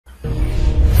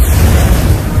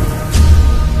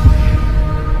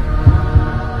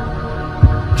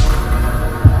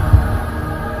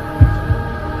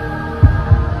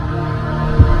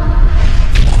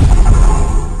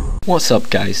What's up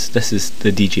guys, this is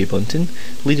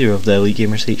TheDJBuntin, leader of the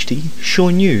TheEliteGamers HD,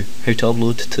 showing you how to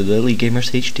upload to the TheEliteGamers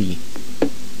HD.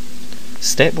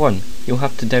 Step 1. You'll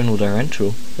have to download our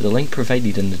intro at the link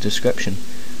provided in the description.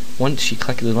 Once you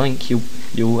click the link,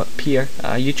 you'll appear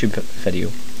at a YouTube video.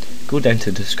 Go down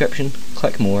to the description,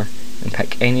 click more, and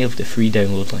pick any of the free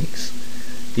download links.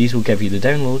 These will give you the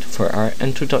download for our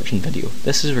introduction video.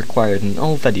 This is required in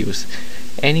all videos.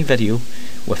 Any video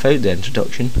without the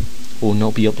introduction will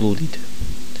not be uploaded.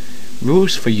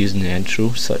 Rules for using the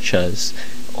intro, such as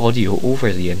audio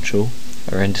over the intro,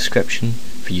 are in description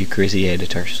for you crazy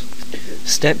editors.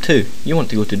 Step 2. You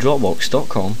want to go to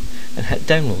Dropbox.com and hit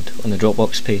download on the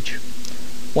Dropbox page.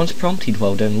 Once prompted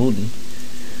while downloading,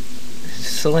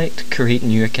 select create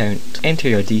new account, enter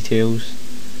your details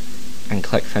and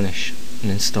click finish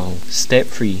and install. Step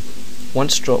 3.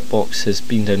 Once Dropbox has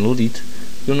been downloaded,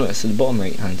 you'll notice at the bottom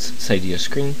right hand side of your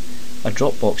screen a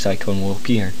Dropbox icon will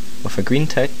appear with a green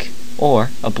tick or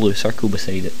a blue circle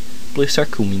beside it. Blue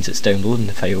circle means it's downloading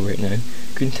the file right now.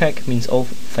 Green tick means all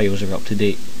files are up to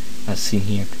date, as seen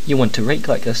here. You want to right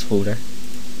click this folder,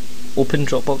 open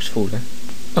Dropbox folder.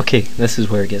 Okay, this is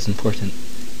where it gets important.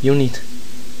 You'll need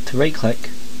to right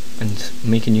click and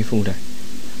make a new folder.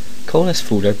 Call this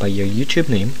folder by your YouTube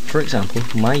name. For example,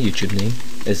 my YouTube name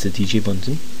is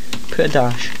TheDJBuntin. Put a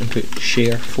dash and put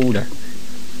share folder.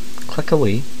 Click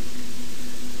away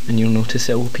and you'll notice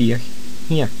it will appear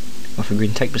here with a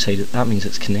green tick beside it. That means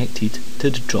it's connected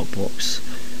to the Dropbox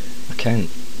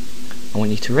account. I want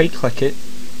you to right click it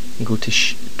and go to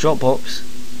Dropbox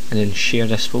and then share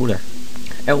this folder.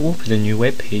 It will open a new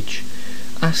web page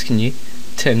asking you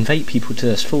to invite people to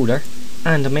this folder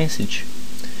and a message.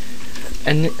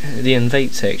 In the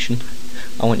invite section,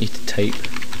 I want you to type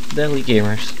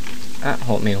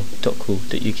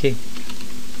TheEliteGamers@hotmail.co.uk.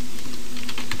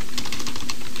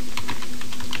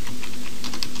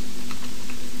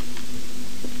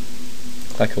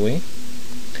 Click away,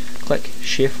 click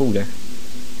share folder,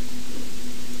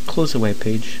 close the web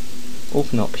page,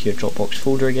 open up your Dropbox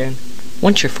folder again.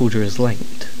 Once your folder is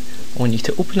linked, I want you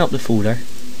to open up the folder,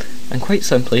 and quite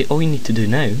simply all you need to do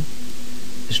now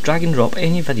is drag and drop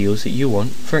any videos that you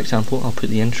want. For example, I'll put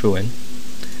the intro in,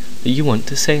 that you want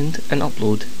to send and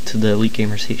upload to the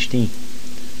TheEliteGamers HD.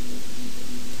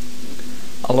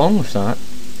 Along with that,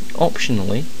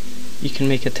 optionally, you can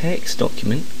make a text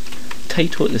document,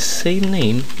 title it the same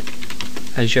name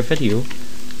as your video,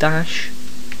 dash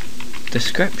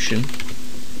description,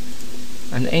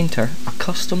 and enter a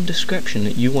custom description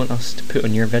that you want us to put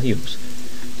on your videos.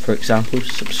 For example,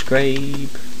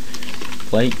 subscribe,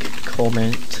 like,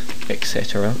 comment,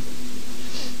 etc.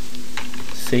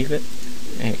 Save it,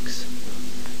 X.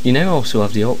 You now also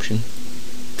have the option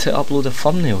to upload a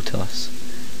thumbnail to us.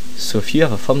 So if you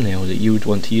have a thumbnail that you would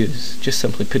want to use, just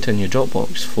simply put it in your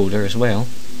Dropbox folder as well,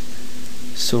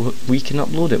 so we can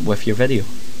upload it with your video.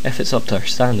 If it's up to our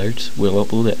standards, we'll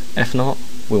upload it. If not,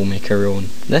 we'll make our own.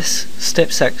 This,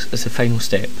 step 6, is the final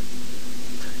step.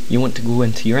 You want to go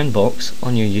into your inbox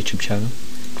on your YouTube channel,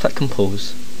 click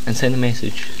compose, and send a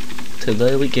message to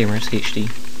the TheEliteGamers HD.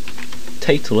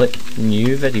 Title it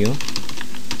new video,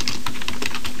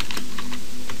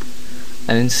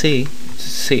 and then say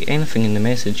anything in the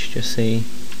message. Just say,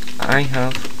 I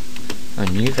have a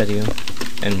new video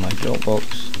in my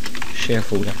Dropbox share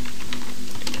folder.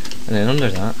 And then under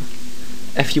that,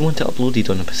 if you want it uploaded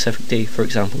on a specific day, for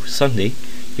example Sunday,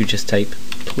 you just type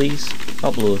please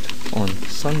upload on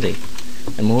Sunday,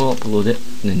 and we'll upload it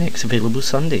on the next available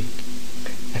Sunday.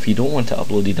 If you don't want it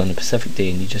uploaded on a specific day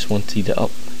and you just want it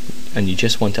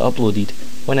uploaded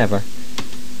whenever,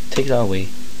 take that away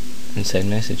and send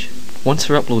message. Once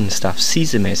our uploading staff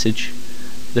sees the message,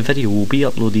 the video will be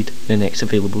uploaded in the next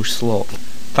available slot.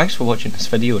 Thanks for watching this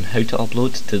video on how to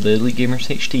upload to the TheEliteGamers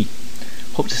HD.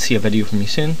 Hope to see a video from you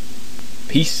soon.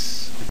 Peace.